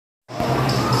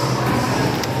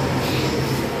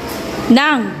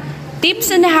Nang,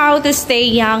 tips on how to stay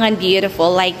young and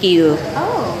beautiful like you.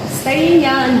 Oh, staying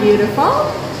young and beautiful?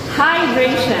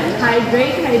 Hydration.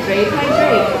 Hydrate, hydrate,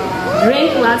 hydrate.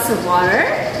 Drink lots of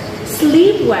water.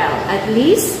 Sleep well, at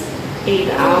least 8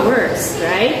 hours,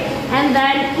 right? And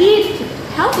then eat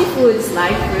healthy foods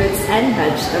like fruits and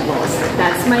vegetables.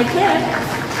 That's my tip.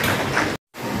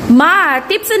 Ma,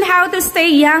 tips on how to stay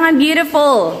young and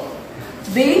beautiful.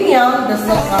 Being young does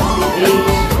not come with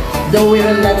age. Though we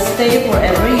will not stay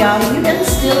forever young, you can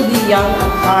still be young at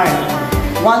heart.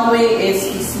 One way is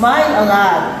to smile a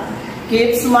lot.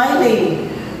 Keep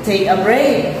smiling. Take a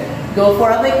break. Go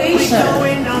for a vacation.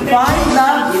 Find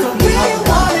love if you have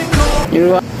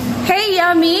love. Hey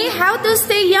Yummy, how to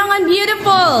stay young and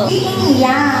beautiful? Being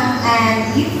young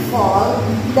and beautiful,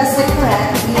 the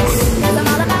secret is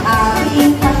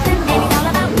being comfortable.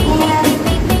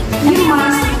 And you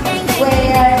must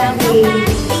wear a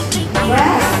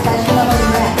dress, fashionable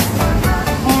dress.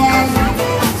 And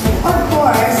of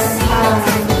course,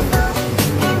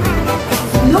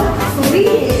 look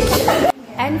rich.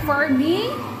 And for me,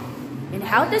 and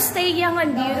how to stay young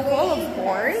and beautiful, of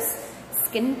course,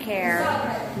 skincare.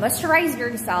 Moisturize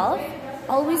yourself.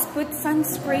 Always put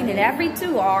sunscreen in every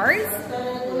 2 hours.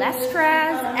 Less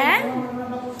stress and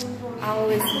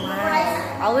always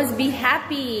smile. Always be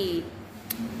happy.